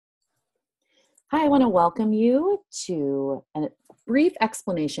Hi, I want to welcome you to a brief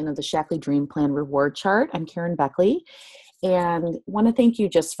explanation of the Shaklee Dream Plan reward chart. I'm Karen Beckley, and want to thank you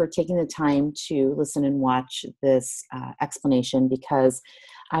just for taking the time to listen and watch this explanation, because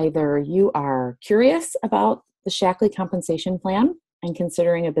either you are curious about the Shaklee compensation plan and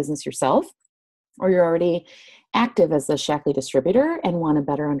considering a business yourself, or you're already active as a Shaklee distributor and want to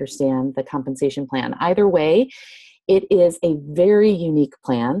better understand the compensation plan. Either way, it is a very unique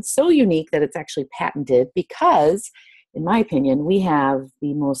plan, so unique that it's actually patented because, in my opinion, we have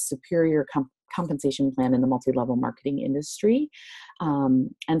the most superior compensation plan in the multi-level marketing industry.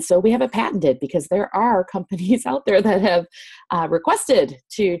 And so we have it patented because there are companies out there that have requested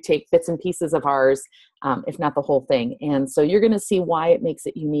to take bits and pieces of ours, if not the whole thing. And so you're going to see why it makes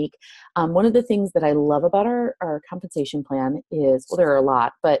it unique. One of the things that I love about our compensation plan is, well, there are a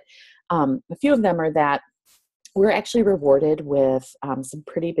lot, but a few of them are that we're actually rewarded with some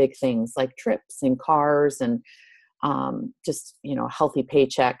pretty big things like trips and cars and just, a healthy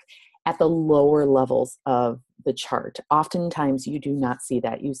paycheck at the lower levels of the chart. Oftentimes you do not see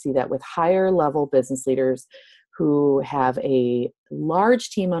that. You see that with higher level business leaders who have a large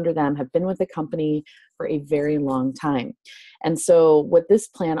team under them, have been with the company for a very long time. And so what this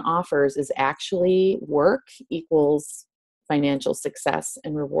plan offers is actually work equals financial success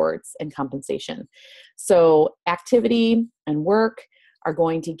and rewards and compensation. So activity and work are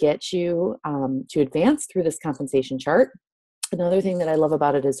going to get you to advance through this compensation chart. Another thing that I love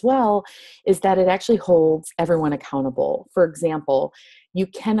about it as well is that it actually holds everyone accountable. For example, you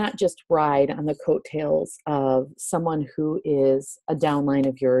cannot just ride on the coattails of someone who is a downline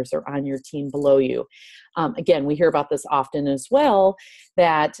of yours or on your team below you. Again, we hear about this often as well,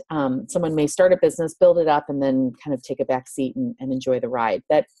 that someone may start a business, build it up, and then kind of take a back seat and enjoy the ride.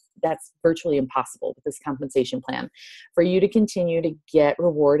 That's virtually impossible with this compensation plan. For you to continue to get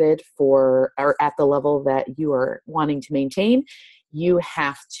rewarded for or at the level that you are wanting to maintain, you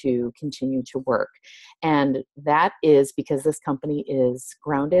have to continue to work. And that is because this company is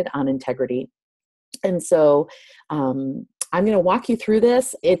grounded on integrity. And so I'm going to walk you through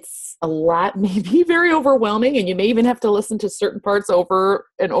this. It's a lot, maybe very overwhelming, and you may even have to listen to certain parts over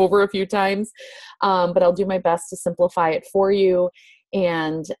and over a few times. But I'll do my best to simplify it for you.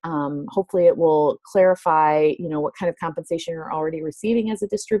 And hopefully it will clarify, what kind of compensation you're already receiving as a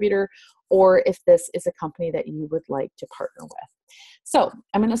distributor, or if this is a company that you would like to partner with. So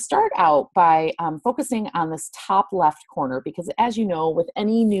I'm going to start out by focusing on this top left corner, because as you know, with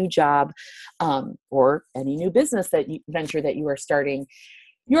any new job or any new business venture that you are starting,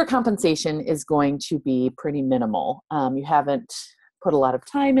 your compensation is going to be pretty minimal. You haven't put a lot of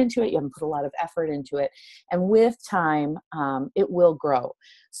time into it. You haven't put a lot of effort into it. And with time, it will grow.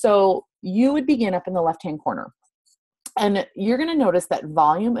 So you would begin up in the left-hand corner. And you're going to notice that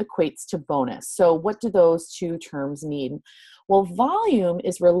volume equates to bonus. So what do those two terms mean? Well, volume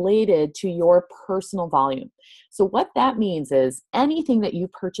is related to your personal volume. So what that means is anything that you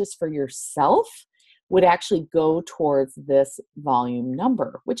purchase for yourself would actually go towards this volume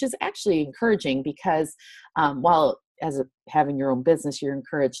number, which is actually encouraging because while having your own business, you're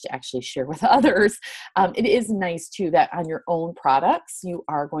encouraged to actually share with others. It is nice too that on your own products, you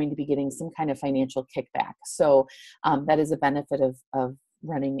are going to be getting some kind of financial kickback. So that is a benefit of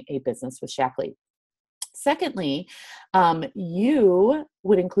running a business with Shaklee. Secondly, you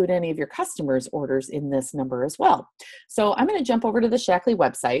would include any of your customers' orders in this number as well. So I'm going to jump over to the Shaklee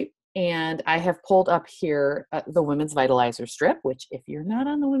website. And I have pulled up here the Women's Vitalizer strip, which if you're not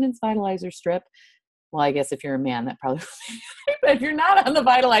on the Women's Vitalizer strip, well, I guess if you're a man, that probably, but if you're not on the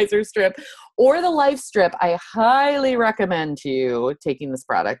Vitalizer strip or the Life strip, I highly recommend to you taking this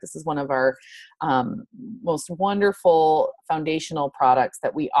product. This is one of our most wonderful foundational products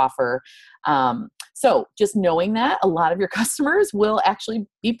that we offer. So just knowing that a lot of your customers will actually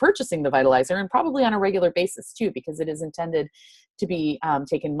be purchasing the Vitalizer, and probably on a regular basis too, because it is intended to be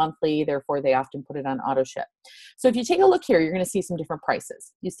taken monthly. Therefore, they often put it on auto ship. So if you take a look here, you're going to see some different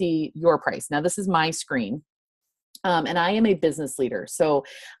prices. You see your price. Now, this is my screen. And I am a business leader. So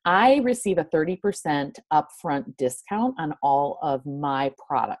I receive a 30% upfront discount on all of my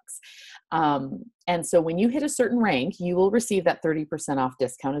products. And so when you hit a certain rank, you will receive that 30% off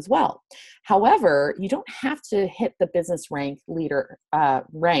discount as well. However, you don't have to hit the business rank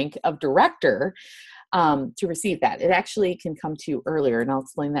of director to receive that. It actually can come to you earlier, and I'll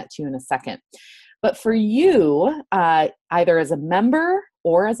explain that to you in a second. But for you, either as a member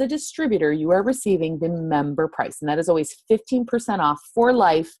or as a distributor, you are receiving the member price. And that is always 15% off for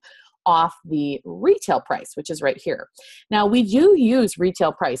life off the retail price, which is right here. Now, we do use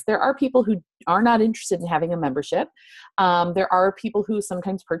retail price. There are people who are not interested in having a membership. There are people who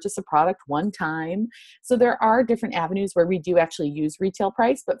sometimes purchase a product one time. So there are different avenues where we do actually use retail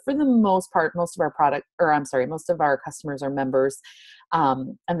price, but for the most part, most of our customers are members.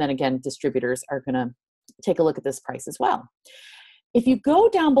 And then again, distributors are going to take a look at this price as well. If you go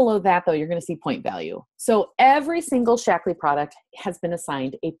down below that, though, you're going to see point value. So every single Shaklee product has been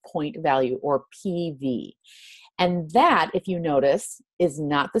assigned a point value, or PV. And that, if you notice, is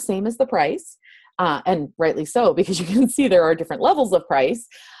not the same as the price, and rightly so, because you can see there are different levels of price.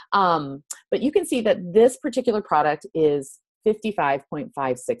 But you can see that this particular product is 55.56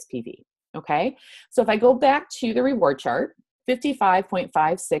 PV, okay? So if I go back to the reward chart,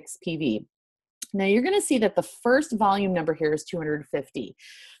 55.56 PV. Now you're going to see that the first volume number here is 250.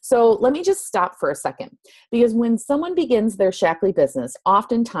 So let me just stop for a second, because when someone begins their Shaklee business,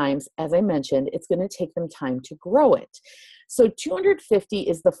 oftentimes, as I mentioned, it's going to take them time to grow it. So 250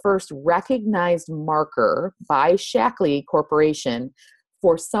 is the first recognized marker by Shaklee Corporation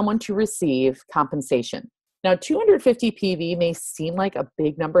for someone to receive compensation. Now, 250 PV may seem like a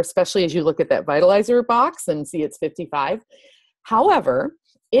big number, especially as you look at that Vitalizer box and see it's 55. However,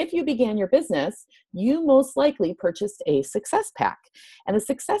 if you began your business, you most likely purchased a success pack. And the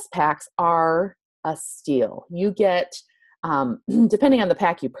success packs are a steal. You get, depending on the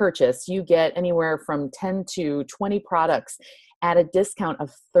pack you purchase, you get anywhere from 10 to 20 products at a discount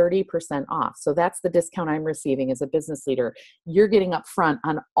of 30% off. So that's the discount I'm receiving as a business leader. You're getting up front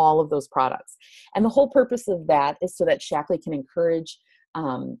on all of those products. And the whole purpose of that is so that Shaklee can encourage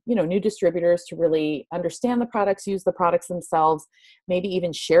new distributors to really understand the products, use the products themselves, maybe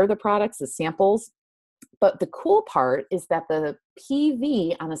even share the products as samples. But the cool part is that the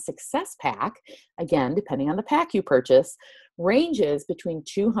PV on a success pack, again, depending on the pack you purchase, ranges between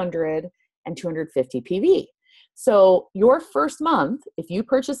 200 and 250 PV. So your first month, if you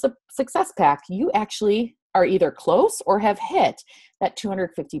purchase a success pack, you actually are either close or have hit that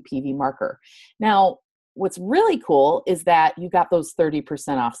 250 PV marker. Now, what's really cool is that you got those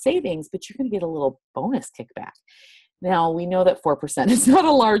 30% off savings, but you're going to get a little bonus kickback. Now, we know that 4% is not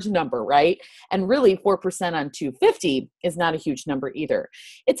a large number, right? And really 4% on 250 is not a huge number either.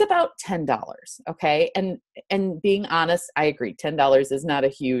 It's about $10, okay? And being honest, I agree, $10 is not a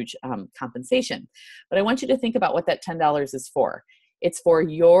huge compensation. But I want you to think about what that $10 is for. It's for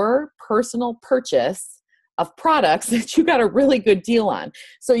your personal purchase of products that you got a really good deal on.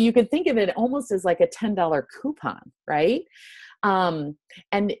 So you could think of it almost as like a $10 coupon, right?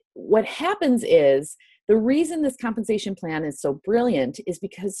 And what happens is, the reason this compensation plan is so brilliant is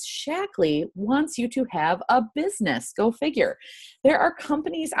because Shaklee wants you to have a business. Go figure. There are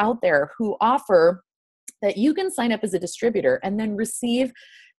companies out there who offer that you can sign up as a distributor and then receive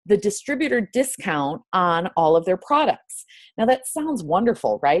the distributor discount on all of their products. Now that sounds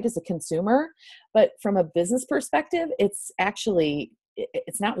wonderful, right, as a consumer, but from a business perspective, it's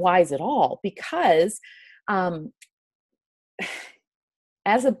not wise at all, because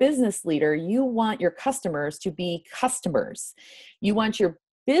as a business leader, you want your customers to be customers. You want your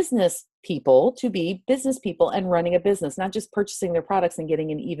business people to be business people and running a business, not just purchasing their products and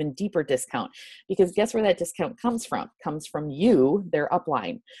getting an even deeper discount. Because guess where that discount comes from? Comes from you, their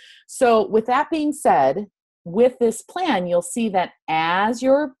upline. So with that being said, with this plan, you'll see that as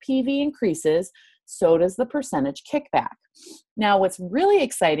your PV increases, so does the percentage kickback. Now, what's really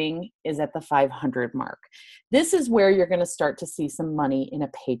exciting is at the 500 mark. This is where you're going to start to see some money in a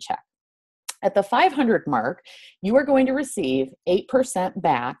paycheck. At the 500 mark, you are going to receive 8%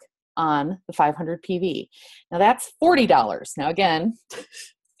 back on the 500 PV. Now that's $40. Now again,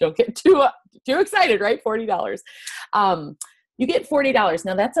 don't get too excited, right? $40. You get $40.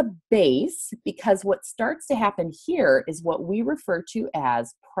 Now that's a base, because what starts to happen here is what we refer to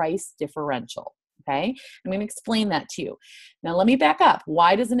as price differential. Okay, I'm going to explain that to you. Now, let me back up.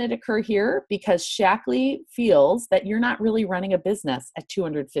 Why doesn't it occur here? Because Shaklee feels that you're not really running a business at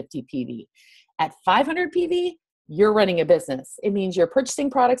 250 PV. At 500 PV, you're running a business. It means you're purchasing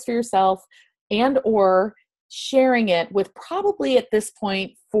products for yourself and or sharing it with probably at this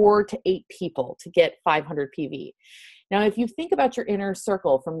point 4 to 8 people to get 500 PV. Now, if you think about your inner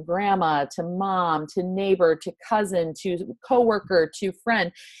circle, from grandma to mom to neighbor to cousin to coworker to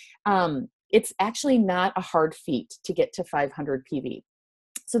friend, it's actually not a hard feat to get to 500 PV.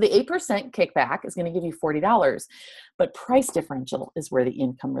 So the 8% kickback is going to give you $40, but price differential is where the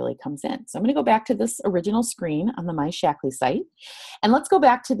income really comes in. So I'm going to go back to this original screen on the My Shaklee site, and let's go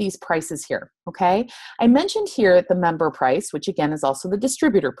back to these prices here, okay? I mentioned here the member price, which again is also the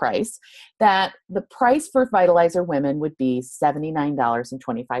distributor price, that the price for Vitalizer Women would be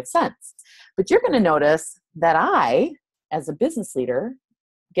 $79.25. But you're going to notice that I, as a business leader,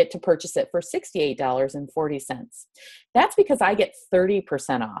 get to purchase it for $68.40. That's because I get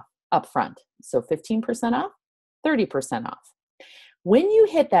 30% off upfront. So 15% off, 30% off. When you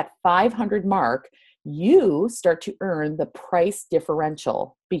hit that 500 mark, you start to earn the price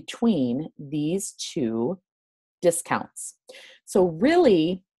differential between these two discounts. So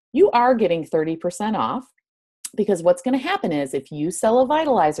really, you are getting 30% off, because what's going to happen is if you sell a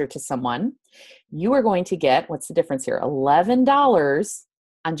Vitalizer to someone, you are going to get, what's the difference here? $11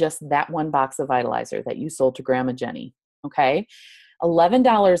 on just that one box of Vitalizer that you sold to Grandma Jenny, okay?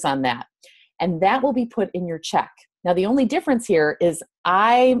 $11 on that. And that will be put in your check. Now, the only difference here is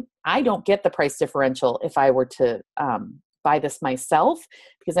I don't get the price differential if I were to buy this myself,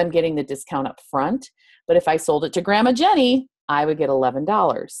 because I'm getting the discount up front. But if I sold it to Grandma Jenny, I would get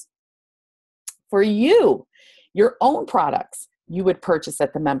 $11. For you, your own products, you would purchase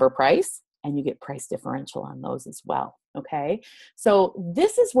at the member price, and you get price differential on those as well. Okay, so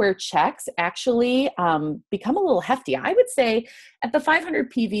this is where checks actually become a little hefty. I would say at the 500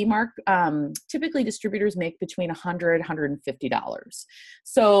 PV mark, typically distributors make between $100, $150.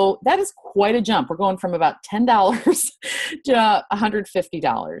 So that is quite a jump. We're going from about $10 to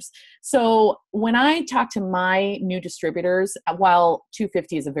 $150. So when I talk to my new distributors, while $250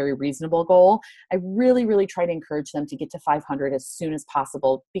 is a very reasonable goal, I really, really try to encourage them to get to $500 as soon as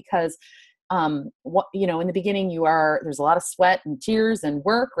possible, because in the beginning there's a lot of sweat and tears and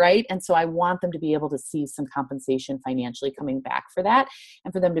work, right? And so I want them to be able to see some compensation financially coming back for that,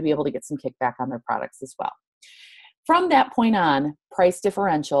 and for them to be able to get some kickback on their products as well. From that point on, price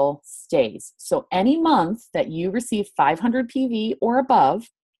differential stays. So any month that you receive 500 PV or above,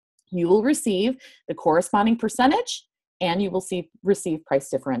 you will receive the corresponding percentage, and you will receive price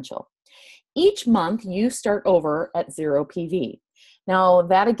differential. Each month you start over at 0 PV. Now,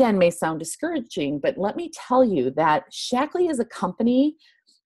 that again may sound discouraging, but let me tell you that Shaklee is a company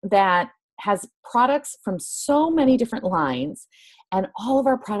that has products from so many different lines, and all of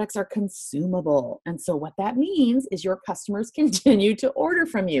our products are consumable. And so what that means is your customers continue to order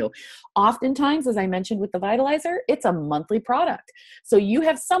from you. Oftentimes, as I mentioned with the Vitalizer, it's a monthly product. So you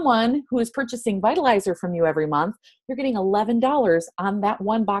have someone who is purchasing Vitalizer from you every month, you're getting $11 on that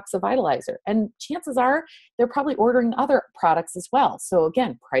one box of Vitalizer. And chances are they're probably ordering other products as well. So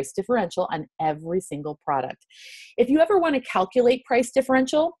again, price differential on every single product. If you ever want to calculate price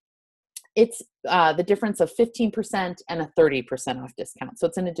differential, it's the difference of 15% and a 30% off discount. So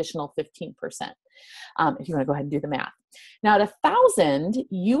it's an additional 15%, if you want to go ahead and do the math. Now at 1,000,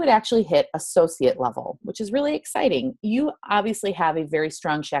 you would actually hit associate level, which is really exciting. You obviously have a very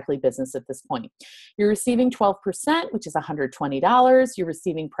strong Shaklee business at this point. You're receiving 12%, which is $120. You're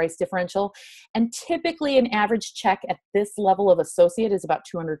receiving price differential. And typically an average check at this level of associate is about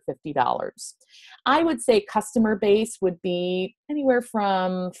 $250. I would say customer base would be anywhere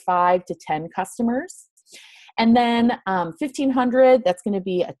from 5 to 10 customers. And then 1,500, that's going to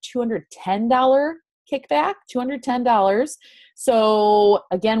be a $210 kickback, $210. So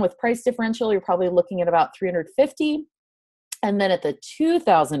again, with price differential, you're probably looking at about $350. And then at the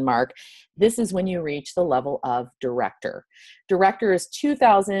 2,000 mark, this is when you reach the level of director. Director is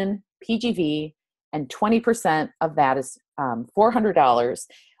 2,000 PGV, and 20% of that is $400.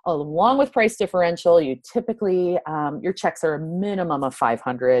 Along with price differential, you typically, your checks are a minimum of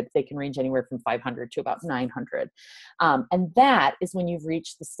 $500. They can range anywhere from $500 to about $900. And that is when you've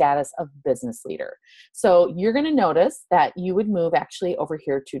reached the status of business leader. So you're going to notice that you would move actually over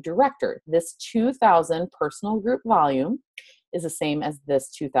here to director. This 2,000 personal group volume is the same as this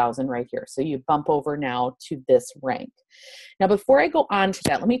 2,000 right here. So you bump over now to this rank. Now, before I go on to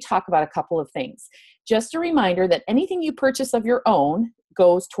that, let me talk about a couple of things. Just a reminder that anything you purchase of your own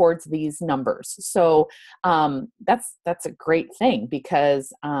goes towards these numbers. So that's a great thing,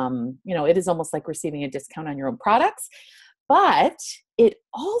 because it is almost like receiving a discount on your own products. But it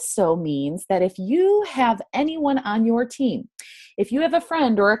also means that if you have anyone on your team, if you have a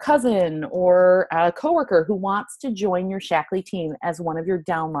friend or a cousin or a coworker who wants to join your Shaklee team as one of your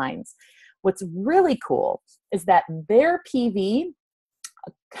downlines, what's really cool is that their PV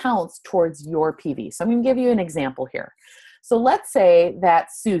counts towards your PV. So I'm going to give you an example here. So let's say that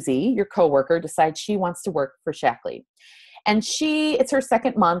Susie, your coworker, decides she wants to work for Shaklee. And it's her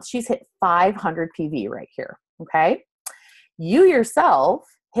second month. She's hit 500 PV right here, okay? You yourself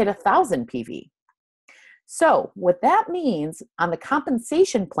hit 1,000 PV. So what that means on the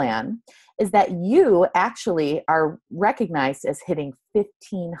compensation plan is that you actually are recognized as hitting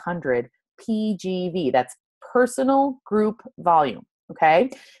 1,500 PGV. That's personal group volume, okay?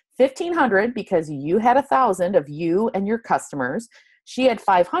 1,500 because you had 1,000 of you and your customers. She had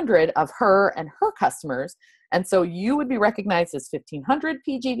 500 of her and her customers. And so you would be recognized as 1,500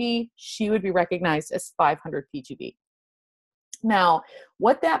 PGV. She would be recognized as 500 PGV. Now,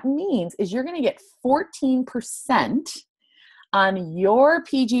 what that means is you're going to get 14% on your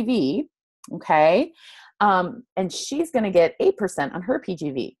PGV, okay? And she's going to get 8% on her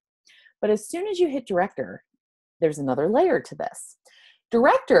PGV. But as soon as you hit director, there's another layer to this.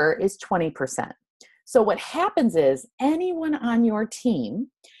 Director is 20%. So what happens is anyone on your team,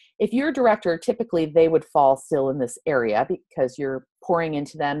 if you're a director, typically they would fall still in this area because you're pouring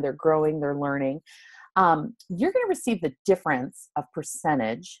into them, they're growing, they're learning. You're going to receive the difference of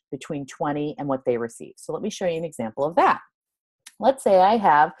percentage between 20 and what they receive. So let me show you an example of that. Let's say I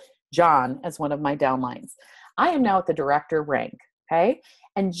have John as one of my downlines. I am now at the director rank, okay?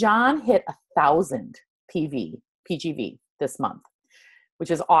 And John hit 1,000 PGV this month,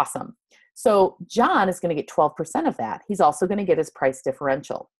 which is awesome. So John is going to get 12% of that. He's also going to get his price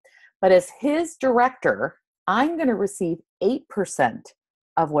differential. But as his director, I'm going to receive 8%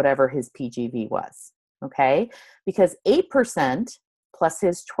 of whatever his PGV was. Okay, because 8% plus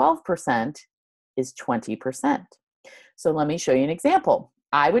his 12% is 20%. So let me show you an example.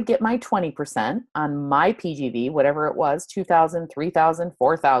 I would get my 20% on my PGV, whatever it was, 2,000, 3,000,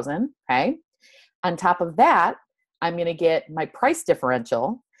 4,000, okay? On top of that, I'm going to get my price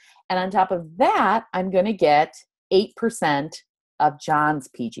differential. And on top of that, I'm going to get 8% of John's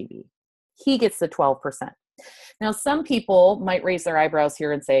PGV. He gets the 12%. Now, some people might raise their eyebrows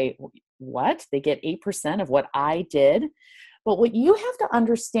here and say, what? They get 8% of what I did? But what you have to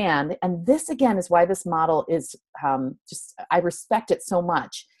understand, and this again is why this model is I respect it so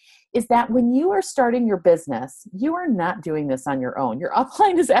much, is that when you are starting your business, you are not doing this on your own. Your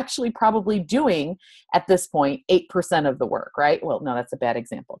upline is actually probably doing, at this point, 8% of the work, right? Well, no, that's a bad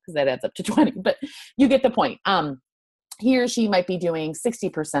example because that adds up to 20, but you get the point. He or she might be doing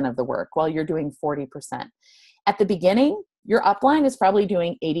 60% of the work while you're doing 40%. At the beginning, your upline is probably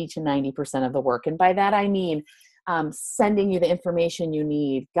doing 80 to 90% of the work. And by that, I mean sending you the information you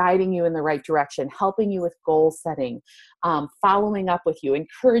need, guiding you in the right direction, helping you with goal setting, following up with you,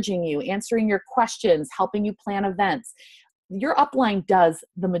 encouraging you, answering your questions, helping you plan events. Your upline does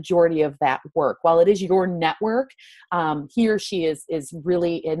the majority of that work. While it is your network, he or she is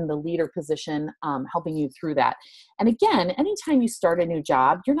really in the leader position, helping you through that. And again, anytime you start a new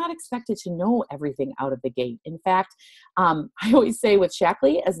job, you're not expected to know everything out of the gate. In fact, I always say with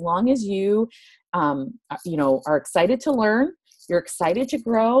Shaklee, as long as you, are excited to learn, you're excited to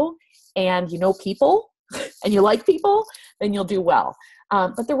grow, and you know people, and you like people, then you'll do well.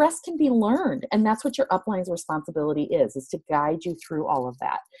 But the rest can be learned. And that's what your upline's responsibility is to guide you through all of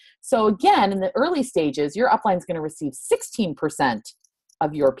that. So again, in the early stages, your upline's going to receive 16%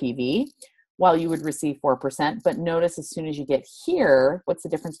 of your PV, while you would receive 4%. But notice as soon as you get here, what's the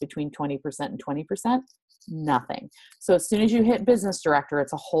difference between 20% and 20%? Nothing. So as soon as you hit business director,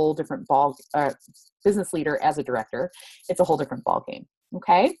 it's a whole different business leader as a director, it's a whole different ball game.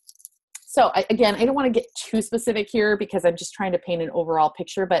 Okay. So I don't want to get too specific here because I'm just trying to paint an overall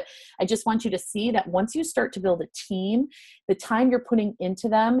picture, but I just want you to see that once you start to build a team, the time you're putting into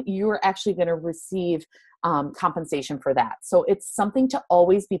them, you're actually going to receive compensation for that. So it's something to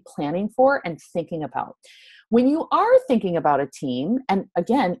always be planning for and thinking about. When you are thinking about a team, and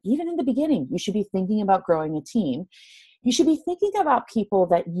again, even in the beginning, you should be thinking about growing a team. You should be thinking about people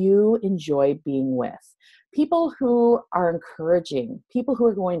that you enjoy being with. People who are encouraging, people who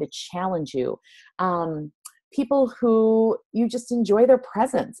are going to challenge you, people who you just enjoy their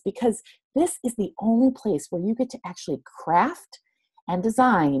presence, because this is the only place where you get to actually craft and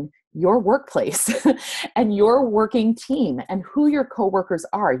design your workplace and your working team and who your coworkers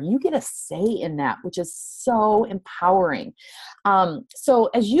are. You get a say in that, which is so empowering. So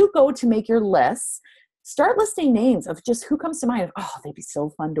as you go to make your lists, start listing names of just who comes to mind. Oh, they'd be so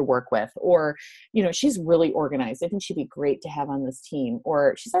fun to work with. Or, she's really organized. I think she'd be great to have on this team.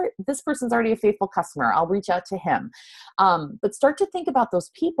 Or this person's already a faithful customer. I'll reach out to him. But start to think about those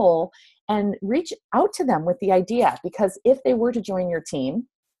people and reach out to them with the idea. Because if they were to join your team,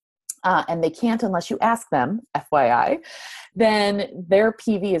 and they can't unless you ask them, FYI, then their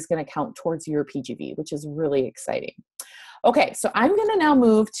PV is going to count towards your PGV, which is really exciting. Okay, so I'm going to now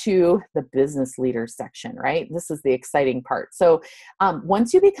move to the business leader section, right? This is the exciting part. So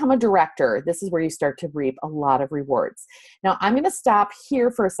once you become a director, this is where you start to reap a lot of rewards. Now, I'm going to stop here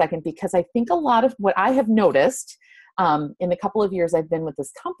for a second because I think a lot of what I have noticed in the couple of years I've been with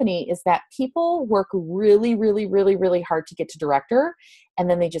this company is that people work really, really, really, really hard to get to director, and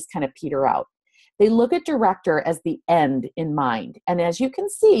then they just kind of peter out. They look at director as the end in mind. And as you can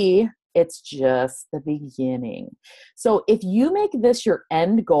see, it's just the beginning. So if you make this your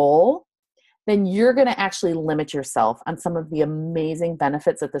end goal, then you're going to actually limit yourself on some of the amazing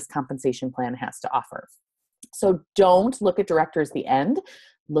benefits that this compensation plan has to offer. So don't look at director as the end.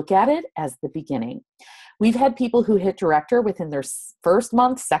 Look at it as the beginning. We've had people who hit director within their first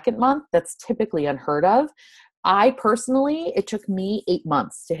month, second month. That's typically unheard of. I personally, it took me 8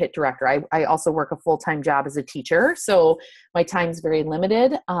 months to hit director. I also work a full-time job as a teacher, so my time's very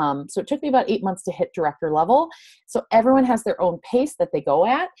limited. So it took me about 8 months to hit director level. So everyone has their own pace that they go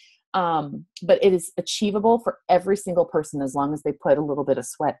at, but it is achievable for every single person as long as they put a little bit of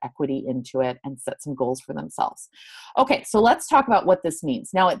sweat equity into it and set some goals for themselves. Okay, so let's talk about what this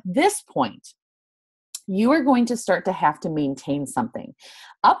means. Now, at this point, you are going to start to have to maintain something.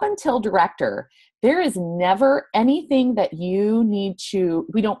 Up until director, there is never anything that you need to,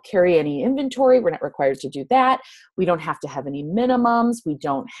 we don't carry any inventory. We're not required to do that. We don't have to have any minimums. We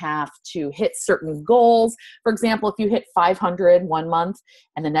don't have to hit certain goals. For example, if you hit 500 one month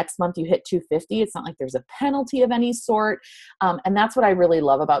and the next month you hit 250, it's not like there's a penalty of any sort. And that's what I really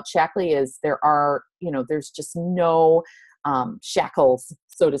love about Shaklee is there's just no shackles,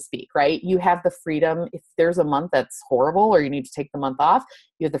 so to speak, right? You have the freedom. If there's a month that's horrible or you need to take the month off,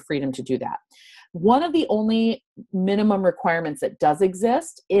 you have the freedom to do that. One of the only minimum requirements that does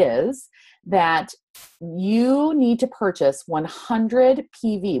exist is that you need to purchase 100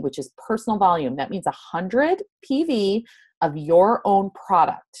 PV, which is personal volume. That means 100 PV of your own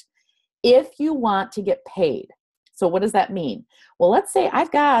product if you want to get paid. So what does that mean? Well, let's say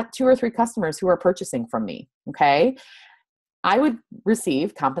I've got 2 or 3 customers who are purchasing from me, okay? I would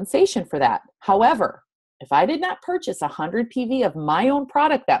receive compensation for that. However, if I did not purchase 100 PV of my own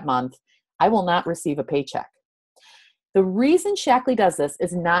product that month, I will not receive a paycheck. The reason Shaklee does this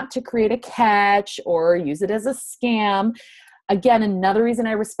is not to create a catch or use it as a scam. Again, another reason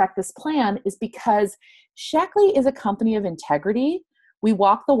I respect this plan is because Shaklee is a company of integrity. We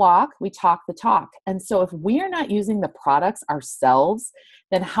walk the walk, we talk the talk. And so if we are not using the products ourselves,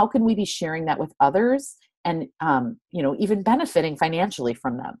 then how can we be sharing that with others and even benefiting financially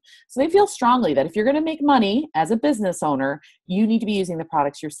from them? So they feel strongly that if you're going to make money as a business owner, you need to be using the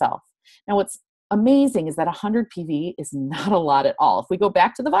products yourself. Now, what's amazing is that 100 PV is not a lot at all. If we go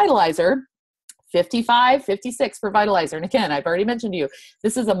back to the Vitalizer, 55, 56 for Vitalizer. And again, I've already mentioned to you,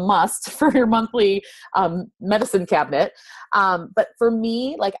 this is a must for your monthly medicine cabinet. But for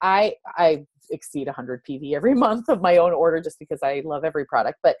me, like I exceed 100 PV every month of my own order just because I love every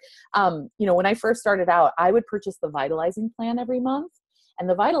product. But, when I first started out, I would purchase the Vitalizing plan every month. And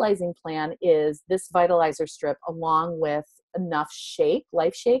the Vitalizing plan is this Vitalizer strip along with enough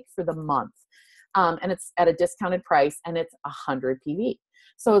Life Shake for the month. And it's at a discounted price and it's 100 PV.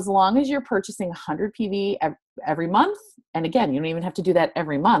 So as long as you're purchasing 100 PV every month, and again, you don't even have to do that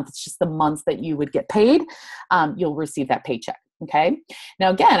every month. It's just the months that you would get paid, you'll receive that paycheck. Okay. Now,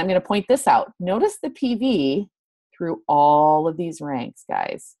 again, I'm going to point this out. Notice the PV through all of these ranks,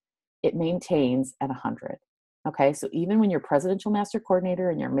 guys. It maintains at 100. Okay. So even when you're presidential master coordinator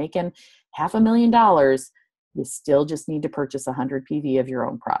and you're making $500,000, you still just need to purchase 100 PV of your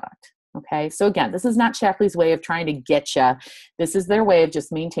own product. Okay. So again, this is not Shaklee's way of trying to get you. This is their way of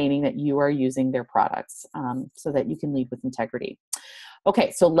just maintaining that you are using their products so that you can lead with integrity.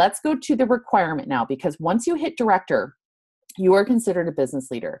 Okay. So let's go to the requirement now, because once you hit director, you are considered a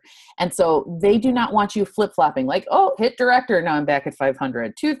business leader. And so they do not want you flip-flopping like, oh, hit director. Now I'm back at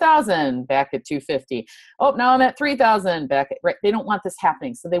 500, 2,000, back at 250. Oh, now I'm at 3,000, back at, right. They don't want this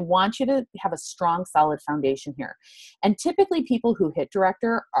happening. So they want you to have a strong, solid foundation here. And typically people who hit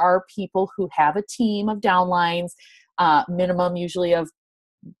director are people who have a team of downlines, minimum usually of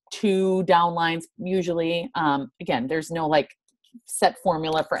 2 downlines, usually. Again, there's no like set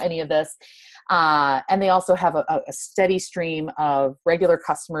formula for any of this. And they also have a steady stream of regular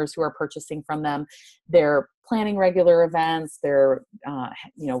customers who are purchasing from them. They're planning regular events. They're,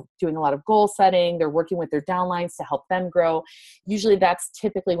 doing a lot of goal setting. They're working with their downlines to help them grow. Usually that's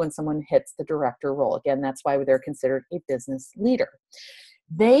typically when someone hits the director role. Again, that's why they're considered a business leader.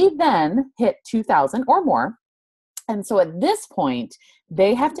 They then hit 2,000 or more. And so at this point,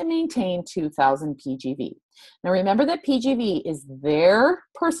 they have to maintain 2,000 PGV. Now remember that PGV is their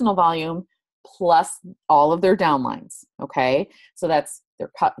personal volume plus all of their downlines, Okay. So that's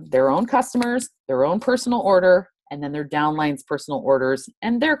their own customers, their own personal order, and then their downline's personal orders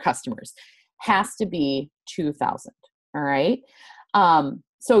and their customers has to be 2,000. All right.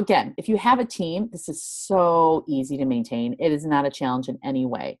 So again, if you have a team, this is so easy to maintain. It is not a challenge in any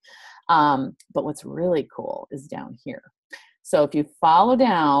way. But what's really cool is down here. So if you follow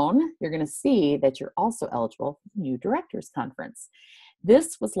down, you're going to see that you're also eligible for the New Directors Conference.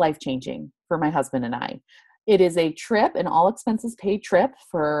 This was life-changing for my husband and I. It is a trip, an all-expenses paid trip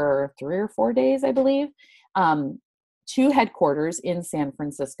for 3 or 4 days, I believe, to headquarters in San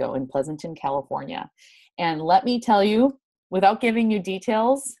Francisco, in Pleasanton, California. And let me tell you, without giving you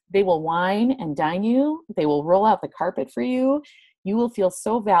details, they will wine and dine you. They will roll out the carpet for you. You will feel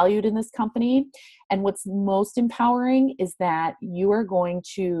so valued in this company. And what's most empowering is that you are going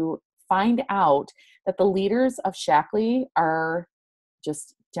to find out that the leaders of Shaklee are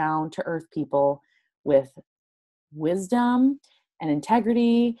just down-to-earth people with wisdom and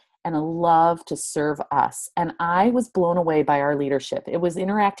integrity and a love to serve us. And I was blown away by our leadership. It was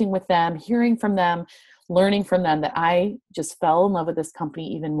interacting with them, hearing from them, learning from them, that I just fell in love with this company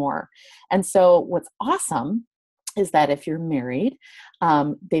even more. And so what's awesome is that if you're married,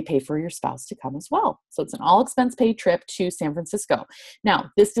 they pay for your spouse to come as well. So it's an all expense paid trip to San Francisco.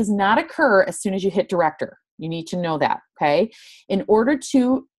 Now, this does not occur as soon as you hit director. You need to know that, okay? In order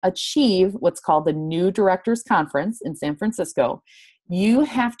to achieve what's called the New Directors Conference in San Francisco, you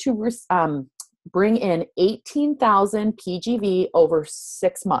have to bring in 18,000 PGV over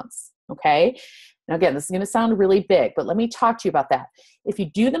 6 months, okay? Now, again, this is going to sound really big, but let me talk to you about that. If you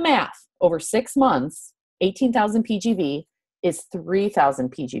do the math over 6 months, 18,000 PGV is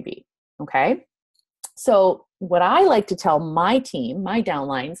 3,000 PGV, okay? So what I like to tell my team, my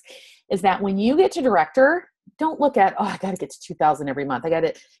downlines, is that when you get to director, don't look at, I got to get to 2,000 every month. I got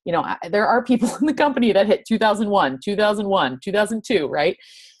to, there are people in the company that hit 2001, 2002, right?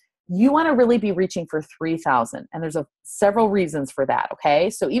 You want to really be reaching for 3,000. And there's several reasons for that,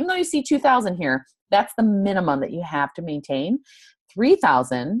 okay? So even though you see 2,000 here, that's the minimum that you have to maintain.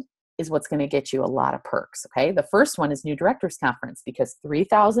 3,000 is what's going to get you a lot of perks, okay? The first one is New Directors Conference, because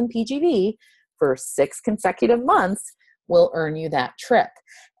 3,000 PGV for 6 consecutive months will earn you that trip.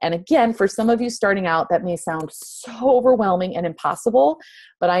 And again, for some of you starting out, that may sound so overwhelming and impossible,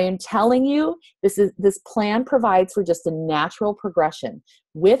 but I am telling you, this plan provides for just a natural progression.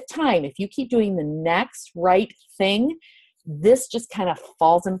 With time, if you keep doing the next right thing, this just kind of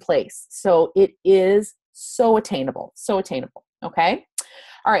falls in place. So it is so attainable, okay?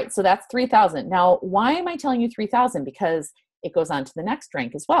 All right, so that's 3,000. Now, why am I telling you 3,000? Because it goes on to the next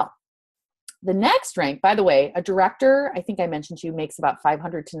rank as well. The next rank, by the way, a director, I think I mentioned to you, makes about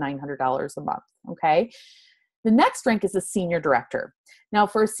 $500 to $900 a month, okay? The next rank is a senior director. Now,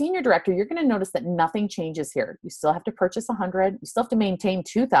 for a senior director, you're going to notice that nothing changes here. You still have to purchase 100. You still have to maintain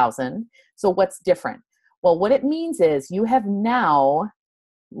 2,000. So what's different? Well, what it means is you have now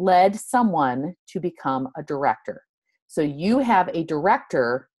led someone to become a director. So you have a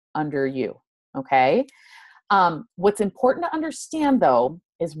director under you, okay? What's important to understand, though,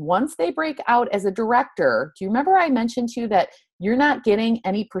 is once they break out as a director, do you remember I mentioned to you that you're not getting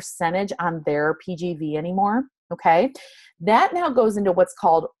any percentage on their PGV anymore? Okay. That now goes into what's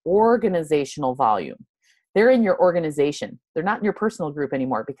called organizational volume. They're in your organization. They're not in your personal group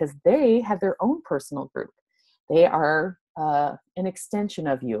anymore because they have their own personal group. They are an extension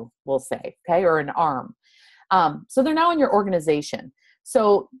of you, we'll say, okay, or an arm. So they're now in your organization.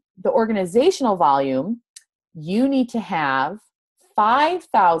 So the organizational volume, you need to have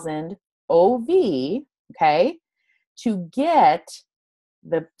 5,000 OV, okay, to get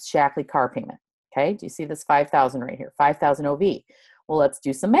the Shaklee car payment, okay? Do you see this 5,000 right here? 5,000 OV. Well, let's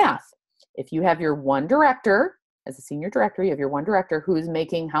do some math. If you have your one director, as a senior director, you have your one director who's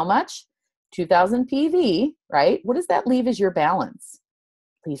making how much? 2,000 PV, right? What does that leave as your balance?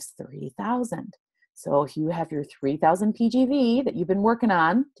 Leaves 3,000. So if you have your 3,000 PGV that you've been working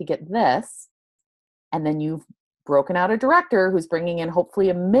on to get this, and then you've broken out a director who's bringing in hopefully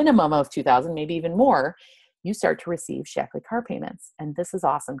a minimum of 2,000, maybe even more, you start to receive Shaklee car payments. And this is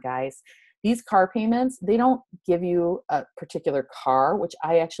awesome, guys. These car payments, they don't give you a particular car, which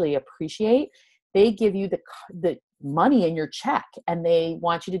I actually appreciate. They give you the money in your check, and they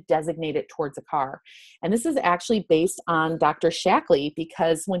want you to designate it towards a car. And this is actually based on Dr. Shaklee,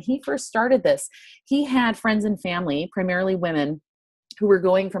 because when he first started this, he had friends and family, primarily women, who were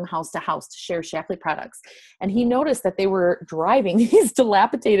going from house to house to share Shaklee products. And he noticed that they were driving these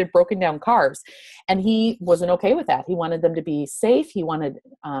dilapidated, broken down cars. And he wasn't okay with that. He wanted them to be safe. He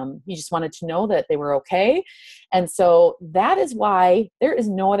just wanted to know that they were okay. And so that is why there is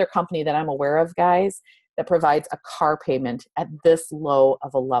no other company that I'm aware of, guys, that provides a car payment at this low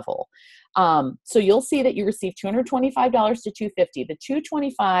of a level. So you'll see that you receive $225 to $250. The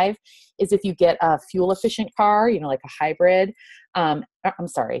 $225 is if you get a fuel efficient car, like a hybrid. I'm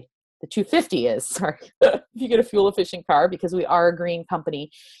sorry. The $250 is, sorry, if you get a fuel efficient car, because we are a green company.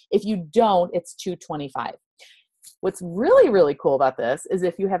 If you don't, it's $225. What's really, really cool about this is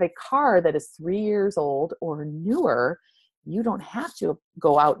if you have a car that is 3 years old or newer, you don't have to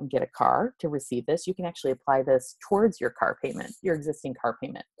go out and get a car to receive this. You can actually apply this towards your car payment, your existing car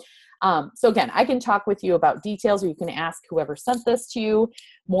payment. So again, I can talk with you about details, or you can ask whoever sent this to you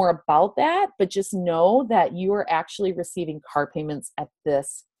more about that, but just know that you are actually receiving car payments at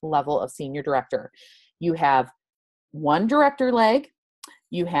this level of senior director. You have one director leg,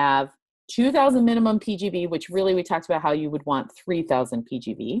 you have 2,000 minimum PGV, which really we talked about how you would want 3,000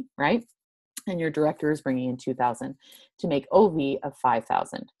 PGV, right? And your director is bringing in 2,000 to make OV of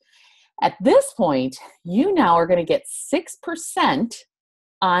 5,000. At this point, you now are going to get 6%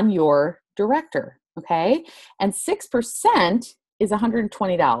 on your director, okay? And 6% is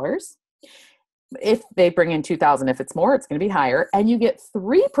 $120. If they bring in 2,000, if it's more, it's going to be higher. And you get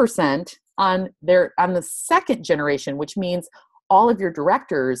 3% on the second generation, which means all of your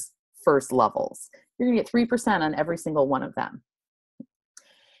directors' first levels. You're going to get 3% on every single one of them.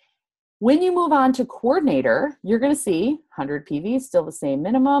 When you move on to coordinator, you're going to see 100 PV, still the same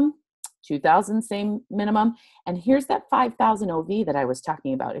minimum, 2,000 same minimum. And here's that 5,000 OV that I was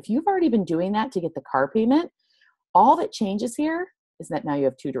talking about. If you've already been doing that to get the car payment, all that changes here is that now you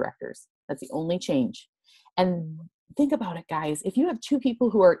have two directors. That's the only change. And think about it, guys. If you have two people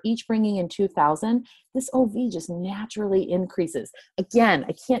who are each bringing in 2,000, this OV just naturally increases. Again,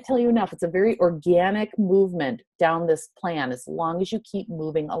 I can't tell you enough. It's a very organic movement down this plan as long as you keep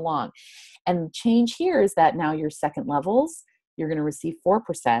moving along. And the change here is that now your second levels, you're going to receive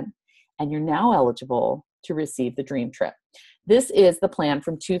 4%, and you're now eligible to receive the Dream Trip. This is the plan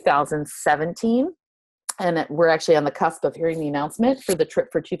from 2017. And we're actually on the cusp of hearing the announcement for the trip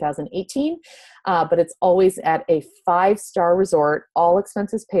for 2018. But it's always at a 5-star resort, all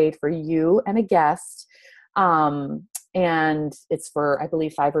expenses paid for you and a guest. And it's for, I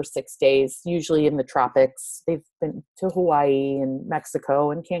believe, 5 or 6 days, usually in the tropics. They've been to Hawaii and Mexico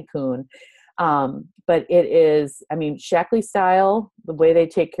and Cancun. But it is, Shaklee style, the way they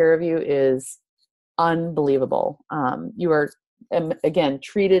take care of you is unbelievable. You are, again,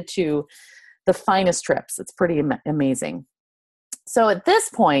 treated to the finest trips. It's pretty amazing. So at this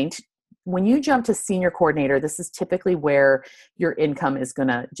point, when you jump to senior coordinator, this is typically where your income is going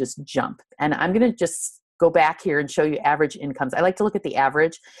to just jump. And I'm going to just go back here and show you average incomes. I like to look at the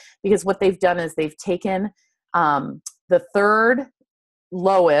average because what they've done is they've taken the third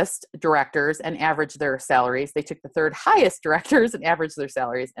lowest directors and averaged their salaries. They took the third highest directors and averaged their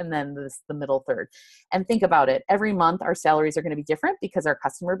salaries, and then the middle third. And think about it. Every month, our salaries are going to be different because our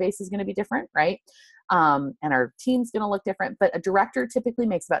customer base is going to be different, right? And our team's going to look different. But a director typically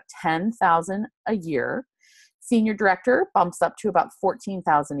makes about $10,000 a year. Senior director bumps up to about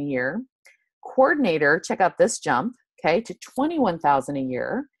 $14,000 a year. Coordinator, check out this jump, okay, to $21,000 a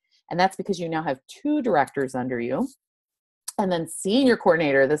year. And that's because you now have 2 directors under you. And then senior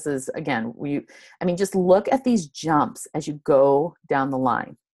coordinator, this is, again, just look at these jumps as you go down the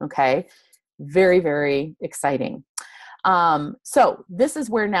line, okay? Very, very exciting. So this is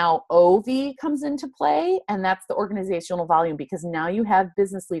where now OV comes into play, and that's the organizational volume, because now you have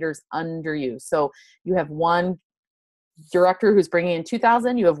business leaders under you. So you have one director who's bringing in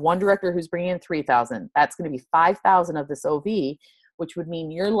 2,000, you have one director who's bringing in 3,000. That's going to be 5,000 of this OV, which would mean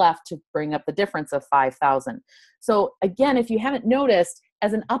you're left to bring up the difference of 5,000. So again, if you haven't noticed,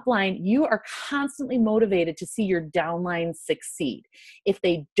 as an upline, you are constantly motivated to see your downline succeed. If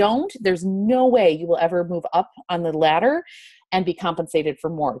they don't, there's no way you will ever move up on the ladder and be compensated for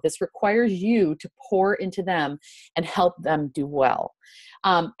more. This requires you to pour into them and help them do well.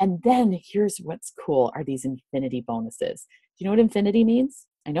 And then here's what's cool are these infinity bonuses. Do you know what infinity means?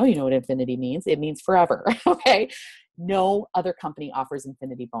 I know you know what infinity means. It means forever, okay? No other company offers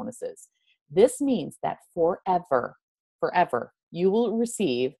infinity bonuses. This means that forever, you will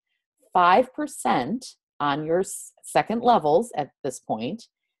receive 5% on your second levels at this point,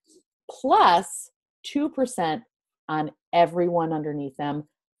 plus 2% on everyone underneath them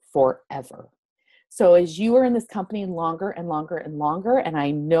forever. So as you are in this company longer and longer and longer, and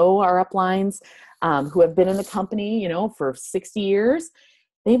I know our uplines who have been in the company, for 60 years,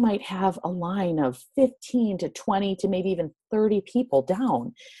 they might have a line of 15 to 20 to maybe even 30 people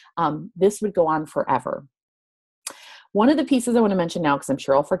down. This would go on forever. One of the pieces I want to mention now, because I'm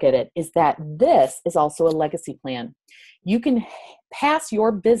sure I'll forget it, is that this is also a legacy plan. You can pass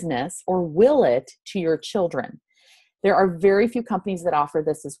your business or will it to your children. There are very few companies that offer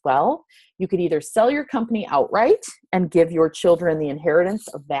this as well. You could either sell your company outright and give your children the inheritance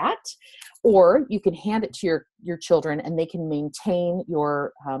of that, or you can hand it to your children and they can maintain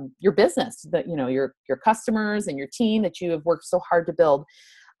your business, your customers and your team that you have worked so hard to build.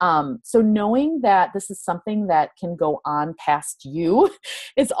 So knowing that this is something that can go on past you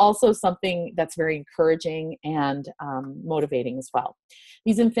is also something that's very encouraging and motivating as well.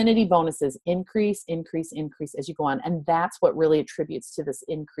 These infinity bonuses increase as you go on. And that's what really attributes to this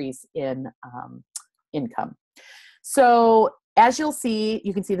increase in income. So as you'll see,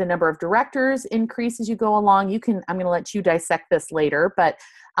 you can see the number of directors increase as you go along. I'm going to let you dissect this later, but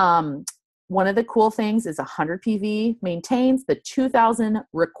one of the cool things is 100 PV maintains the 2,000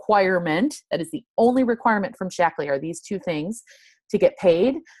 requirement. That is the only requirement from Shaklee are these two things to get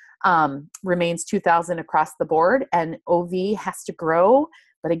paid. Remains 2,000 across the board, and OV has to grow.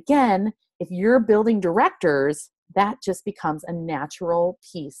 But again, if you're building directors, that just becomes a natural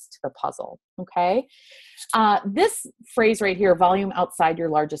piece to the puzzle. Okay. This phrase right here, volume outside your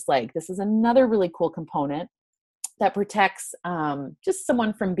largest leg. This is another really cool component that protects just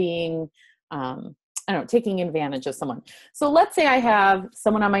someone from being taking advantage of someone. So let's say I have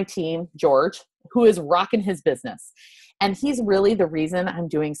someone on my team, George, who is rocking his business. And he's really the reason I'm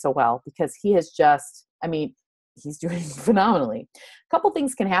doing so well, because he has he's doing phenomenally. A couple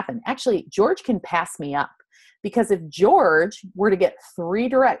things can happen. Actually, George can pass me up, because if George were to get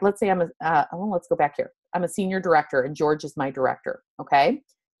let's say let's go back here. I'm a senior director and George is my director. Okay.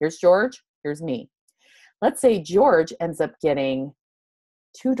 Here's George. Here's me. Let's say George ends up getting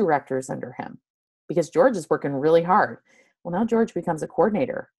 2 directors under him because George is working really hard. Well, now George becomes a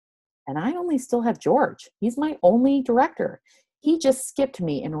coordinator and I only still have George. He's my only director. He just skipped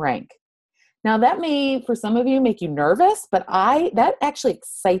me in rank. Now that may, for some of you, make you nervous, but that actually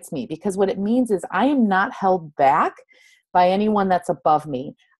excites me, because what it means is I am not held back by anyone that's above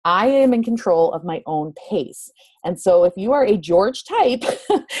me. I am in control of my own pace. And so if you are a George type,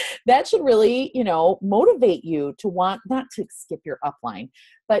 that should really, motivate you to want not to skip your upline.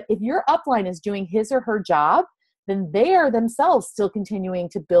 But if your upline is doing his or her job, then they are themselves still continuing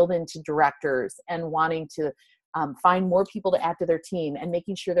to build into directors and wanting to find more people to add to their team and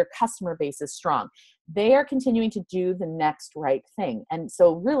making sure their customer base is strong. They are continuing to do the next right thing. And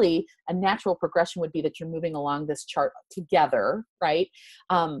so really a natural progression would be that you're moving along this chart together, right?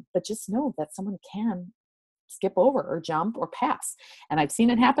 But just know that someone can skip over or jump or pass. And I've seen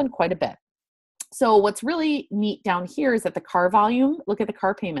it happen quite a bit. So what's really neat down here is that the car volume, look at the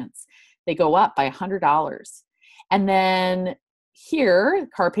car payments. They go up by $100. And then here,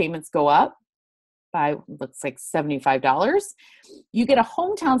 car payments go up by, looks like $75. You get a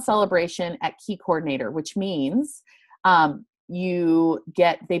hometown celebration at Key Coordinator, which means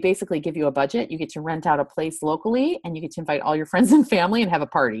they basically give you a budget. You get to rent out a place locally and you get to invite all your friends and family and have a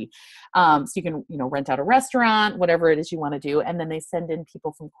party. So you can, rent out a restaurant, whatever it is you want to do. And then they send in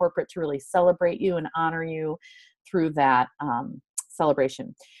people from corporate to really celebrate you and honor you through that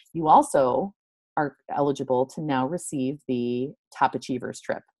celebration. You also are eligible to now receive the Top Achievers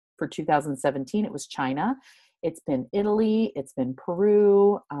trip. For 2017, it was China. It's been Italy. It's been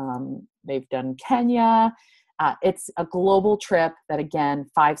Peru. They've done Kenya. It's a global trip that, again,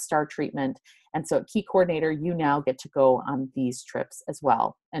 5-star treatment. And so at Key Coordinator, you now get to go on these trips as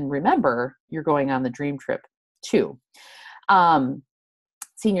well. And remember, you're going on the dream trip too.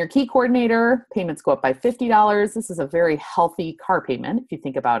 Senior Key Coordinator, payments go up by $50. This is a very healthy car payment, if you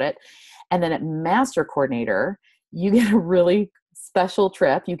think about it. And then at Master Coordinator, you get a really special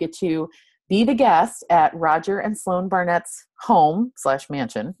trip. You get to be the guest at Roger and Sloan Barnett's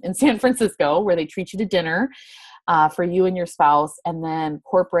home/mansion in San Francisco, where they treat you to dinner for you and your spouse. And then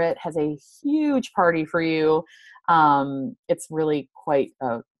corporate has a huge party for you. It's really quite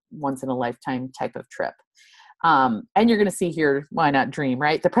a once-in-a-lifetime type of trip. And you're going to see here, why not dream,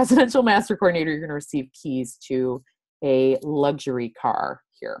 right? The Presidential Master Coordinator, you're going to receive keys to a luxury car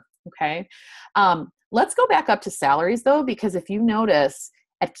here. Okay. Let's go back up to salaries though, because if you notice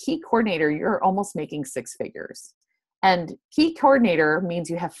at Key Coordinator, you're almost making 6 figures. And Key Coordinator means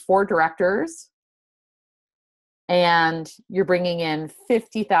you have 4 directors and you're bringing in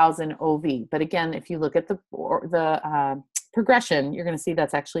 50,000 OV. But again, if you look at the progression, you're going to see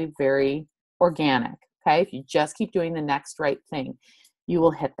that's actually very organic. Okay. If you just keep doing the next right thing, you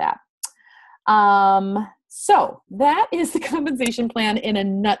will hit that. So that is the compensation plan in a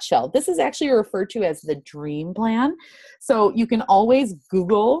nutshell. This is actually referred to as the dream plan. So you can always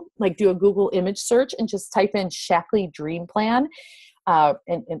Google, like do a Google image search and just type in Shaklee dream plan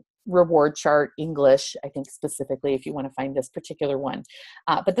and reward chart English, I think specifically if you want to find this particular one.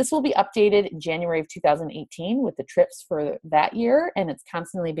 But this will be updated in January of 2018 with the trips for that year, and it's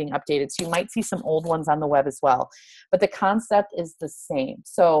constantly being updated. So you might see some old ones on the web as well. But the concept is the same.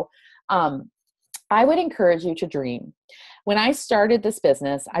 So I would encourage you to dream. When I started this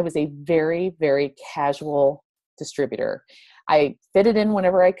business, I was a very, very casual distributor. I fit it in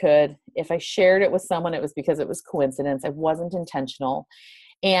whenever I could. If I shared it with someone, it was because it was coincidence. I wasn't intentional.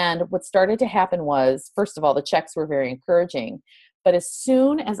 And what started to happen was, first of all, the checks were very encouraging. But as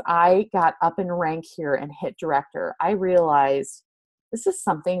soon as I got up in rank here and hit director, I realized this is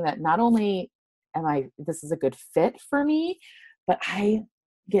something that not only this is a good fit for me, but I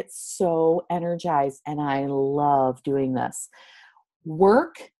get so energized and I love doing this.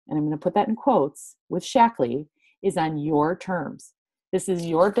 Work, and I'm going to put that in quotes, with Shaklee is on your terms. This is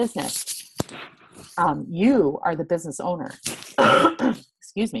your business. You are the business owner.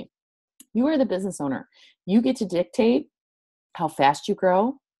 Excuse me. You are the business owner. You get to dictate how fast you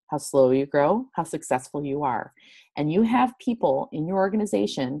grow, how slow you grow, how successful you are. And you have people in your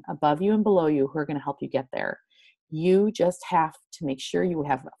organization above you and below you who are going to help you get there. You just have to make sure you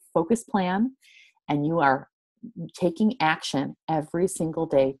have a focused plan and you are taking action every single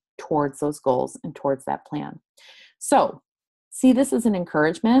day towards those goals and towards that plan. So see this as an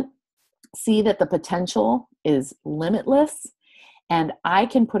encouragement. See that the potential is limitless. And I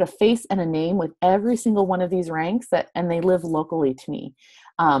can put a face and a name with every single one of these ranks and they live locally to me.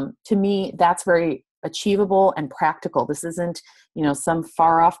 To me, that's very achievable and practical. This isn't, some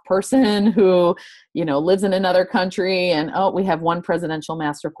far off person who, lives in another country and, we have one presidential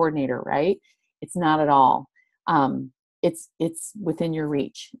master coordinator, right? It's not at all. It's within your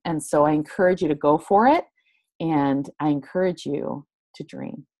reach. And so I encourage you to go for it. And I encourage you to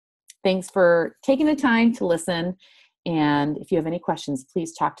dream. Thanks for taking the time to listen. And if you have any questions,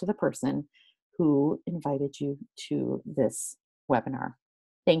 please talk to the person who invited you to this webinar.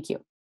 Thank you.